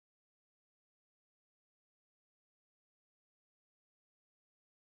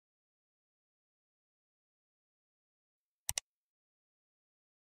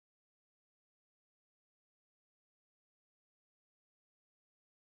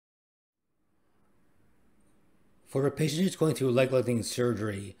For a patient who's going through leg lengthening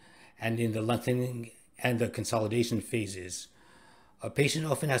surgery and in the lengthening and the consolidation phases, a patient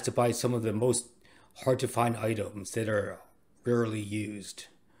often has to buy some of the most hard to find items that are rarely used.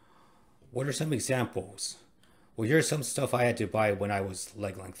 What are some examples? Well, here's some stuff I had to buy when I was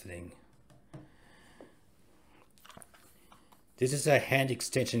leg lengthening. This is a hand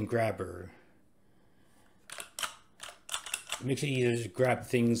extension grabber. Make sure you just grab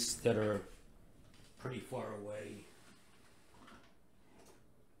things that are pretty far away.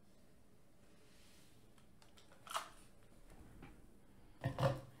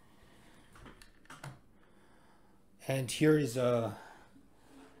 And here is a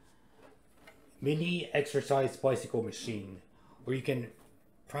mini exercise bicycle machine where you can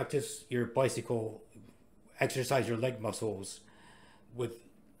practice your bicycle, exercise your leg muscles with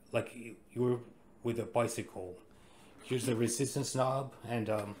like you were with a bicycle. Here's the resistance knob, and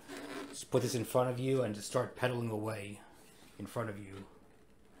just put this in front of you and just start pedaling away in front of you.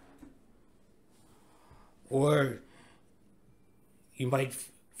 Or you might,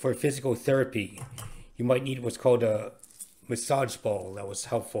 for physical therapy, you might need what's called a massage ball that was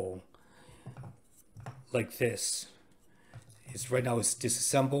helpful, like this. Right now it's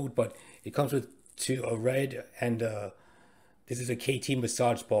disassembled, but it comes with a red and this is a KT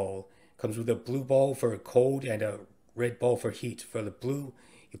massage ball. It comes with a blue ball for cold and a red ball for heat. For the blue,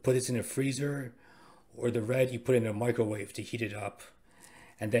 you put this in a freezer, or the red you put in a microwave to heat it up.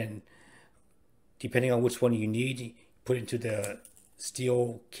 And then, depending on which one you need, you put it into the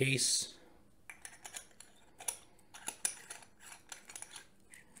steel case.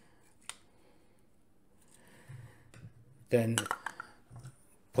 Then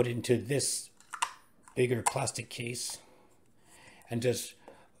put it into this bigger plastic case and just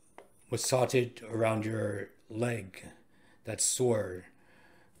massage it around your leg that's sore,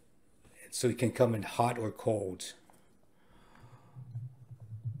 so it can come in hot or cold.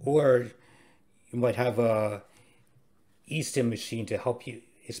 Or you might have a e-stim machine to help you,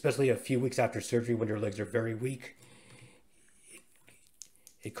 especially a few weeks after surgery when your legs are very weak.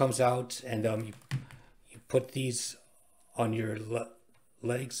 It comes out, and you put these on your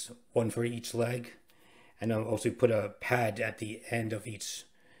legs, one for each leg, and also put a pad at the end of each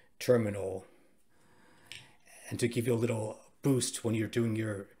terminal, and to give you a little boost when you're doing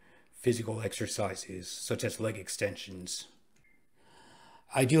your physical exercises, such as leg extensions.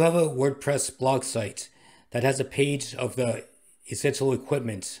 I do have a WordPress blog site that has a page of the essential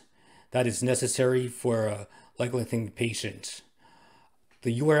equipment that is necessary for a leg lengthening patient.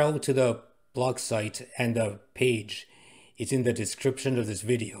 The URL to the blog site and the page is in the description of this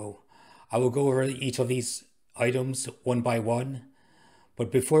video. I will go over each of these items one by one.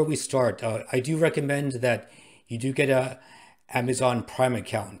 But before we start, I do recommend that you do get a Amazon Prime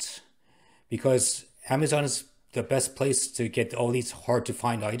account, because Amazon is the best place to get all these hard to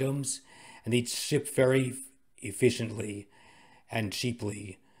find items, and they ship very efficiently and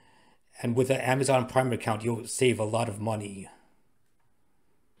cheaply. And with an Amazon Prime account, you'll save a lot of money.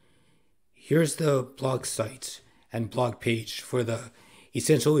 Here's the blog site and blog page for the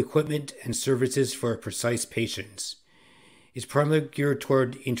essential equipment and services for Precice patients. It's primarily geared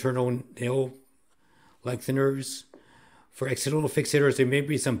toward internal nail lengtheners. For external fixators, there may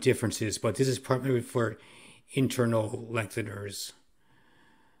be some differences, but this is primarily for internal lengtheners.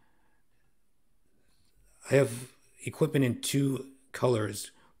 I have equipment in two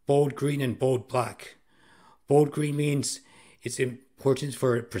colors, bold green and bold black. Bold green means it's important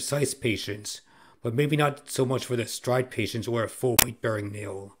for Precice patients, but maybe not so much for the stride patients or a full weight-bearing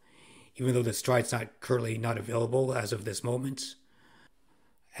nail, even though the stride's currently not available as of this moment.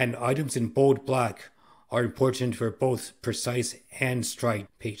 And items in bold black are important for both Precice and stride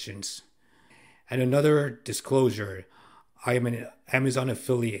patients. And another disclosure, I am an Amazon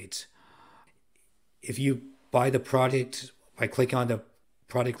affiliate. If you buy the product by clicking on the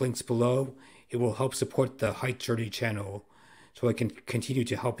product links below, it will help support the Height Journey channel, so I can continue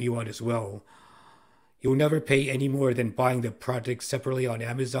to help you out as well. You'll never pay any more than buying the product separately on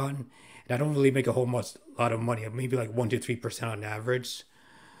Amazon. And I don't really make a lot of money, maybe like 1 to 3% on average.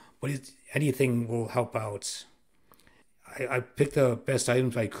 But anything will help out. I picked the best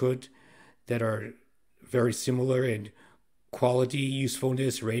items I could that are very similar in quality,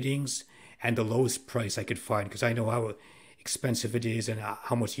 usefulness, ratings, and the lowest price I could find, because I know how expensive it is and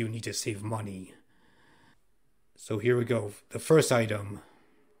how much you need to save money. So here we go. The first item,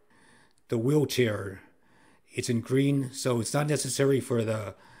 the wheelchair. It's in green, so it's not necessary for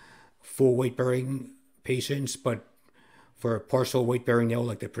the full weight-bearing patients, but for a partial weight-bearing nail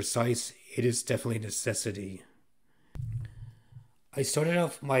like the Precice, it is definitely a necessity. I started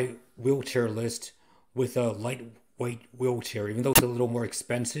off my wheelchair list with a light lightweight wheelchair, even though it's a little more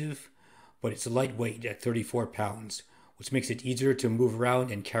expensive, but it's lightweight at 34 pounds, which makes it easier to move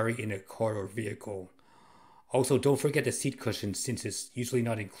around and carry in a car or vehicle. Also, don't forget the seat cushion since it's usually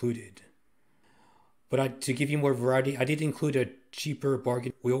not included. But to give you more variety, I did include a cheaper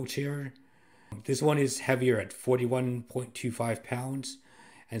bargain wheelchair. This one is heavier at 41.25 pounds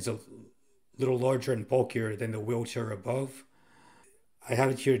and it's a little larger and bulkier than the wheelchair above. I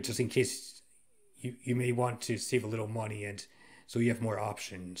have it here just in case you may want to save a little money and so you have more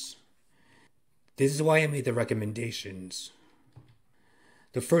options. This is why I made the recommendations.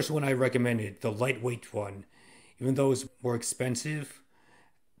 The first one I recommended, the lightweight one, even though it's more expensive,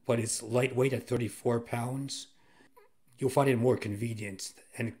 but it's lightweight at 34 pounds, you'll find it more convenient.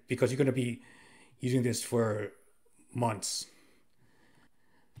 And because you're going to be using this for months.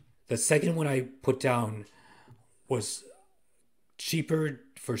 The second one I put down was cheaper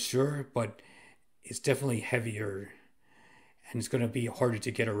for sure, but it's definitely heavier and it's going to be harder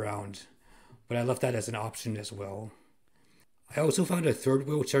to get around. But I left that as an option as well. I also found a third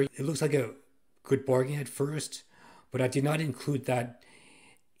wheelchair. It looks like a good bargain at first, but I did not include that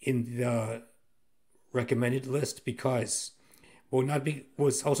in the recommended list because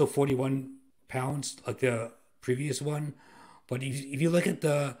was also 41 pounds like the previous one. But if you look at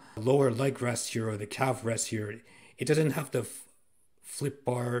the lower leg rest here or the calf rest here, it doesn't have the flip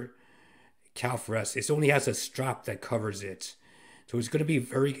bar calf rest. It only has a strap that covers it. So it's going to be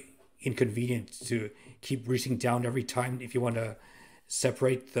very inconvenient to keep reaching down every time if you want to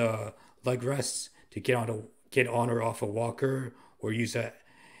separate the leg rests to get on or off a walker or use a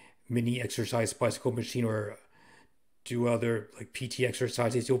mini exercise bicycle machine or do other like PT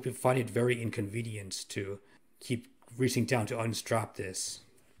exercises. You'll find it very inconvenient to keep reaching down to unstrap this.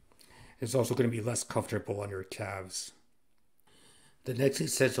 It's also going to be less comfortable on your calves. The next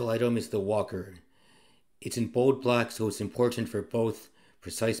essential item is the walker. It's in bold black, so it's important for both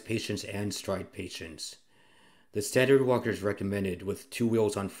Precice patients and stride patients. The standard walker is recommended with 2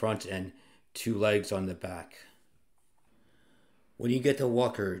 wheels on front and 2 legs on the back. When you get the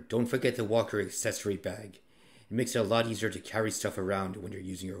walker, don't forget the walker accessory bag. It makes it a lot easier to carry stuff around when you're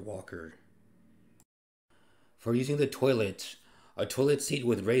using your walker. For using the toilet, a toilet seat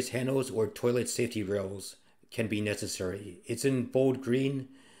with raised handles or toilet safety rails can be necessary. It's in bold green,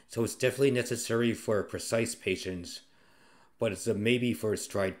 so it's definitely necessary for Precice patients, but it's a maybe for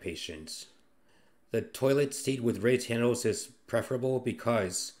stride patients. The toilet seat with raised handles is preferable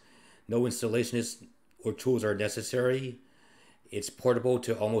because no installation or tools are necessary. It's portable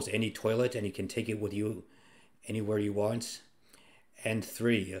to almost any toilet and you can take it with you anywhere you want. And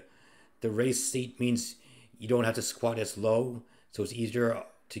 3, the raised seat means you don't have to squat as low, so it's easier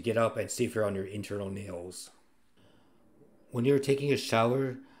to get up and safer on your internal nails. When you're taking a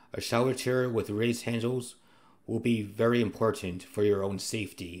shower chair with raised handles will be very important for your own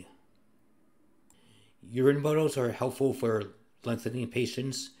safety. Urine bottles are helpful for lengthening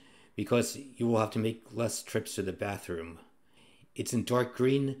patients because you will have to make less trips to the bathroom. It's in dark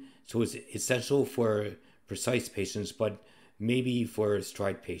green, so it's essential for Precice patients, but maybe for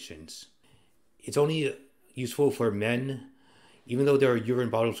stride patients. It's only useful for men, even though there are urine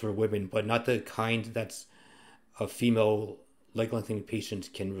bottles for women, but not the kind that's a female leg lengthening patient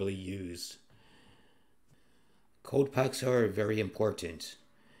can really use. Cold packs are very important.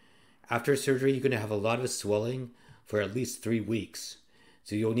 After surgery, you're going to have a lot of swelling for at least 3 weeks,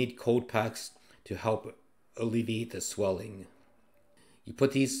 so you'll need cold packs to help alleviate the swelling. You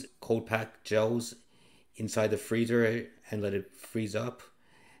put these cold pack gels inside the freezer and let it freeze up,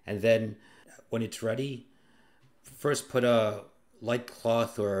 and then when it's ready, first put a light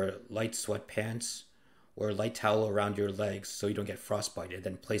cloth or light sweatpants or a light towel around your legs so you don't get frostbite, and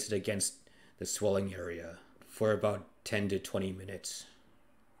then place it against the swelling area for about 10 to 20 minutes.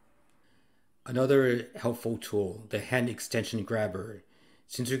 Another helpful tool, the hand extension grabber.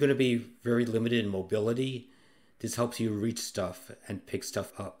 Since you're going to be very limited in mobility, this helps you reach stuff and pick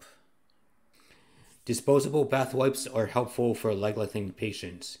stuff up. Disposable bath wipes are helpful for leg lengthening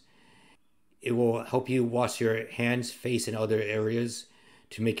patients. It will help you wash your hands, face, and other areas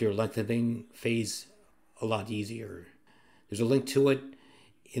to make your lengthening phase a lot easier. There's a link to it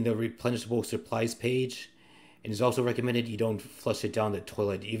in the Replenishable supplies page, and it's also recommended you don't flush it down the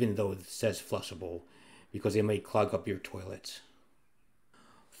toilet even though it says flushable, because it may clog up your toilet.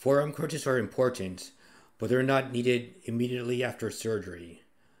 Forearm crutches are important, but they're not needed immediately after surgery.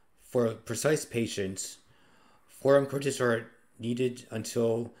 For Precice patients, forearm crutches are needed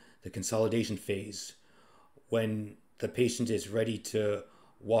until the consolidation phase, when the patient is ready to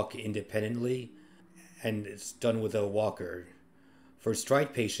walk independently and it's done with a walker. For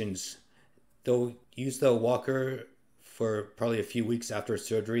stride patients, they'll use the walker for probably a few weeks after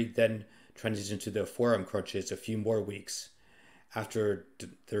surgery, then transition to the forearm crutches a few more weeks after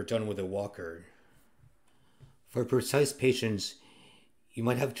they're done with a walker. For Precice patients, you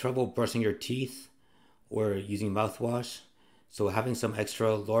might have trouble brushing your teeth or using mouthwash, so having some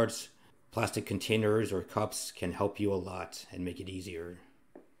extra large plastic containers or cups can help you a lot and make it easier.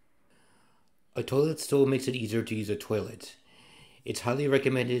 A toilet stool makes it easier to use a toilet. It's highly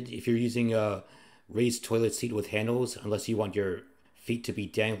recommended if you're using a raised toilet seat with handles, unless you want your feet to be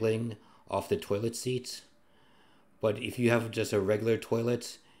dangling off the toilet seat. But if you have just a regular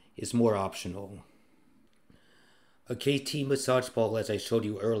toilet, it's more optional. A KT massage ball, as I showed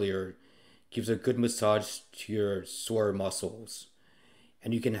you earlier, gives a good massage to your sore muscles,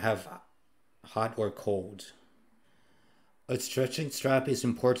 and you can have hot or cold. A stretching strap is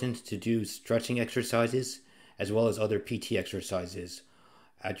important to do stretching exercises as well as other PT exercises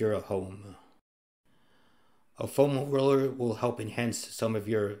at your home. A foam roller will help enhance some of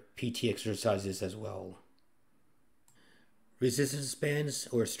your PT exercises as well. Resistance bands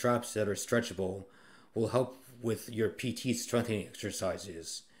or straps that are stretchable will help with your PT strengthening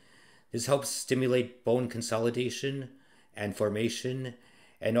exercises. This helps stimulate bone consolidation and formation,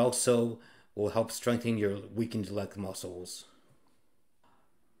 and also will help strengthen your weakened leg muscles.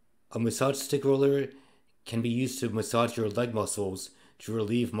 A massage stick roller can be used to massage your leg muscles to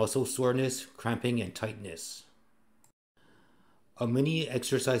relieve muscle soreness, cramping, and tightness. A mini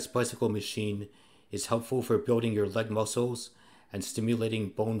exercise bicycle machine is helpful for building your leg muscles and stimulating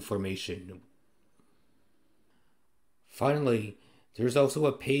bone formation. Finally, there's also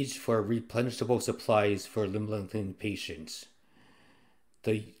a page for replenishable supplies for limb lengthening patients.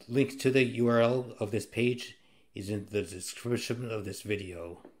 The link to the URL of this page is in the description of this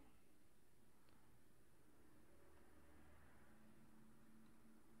video.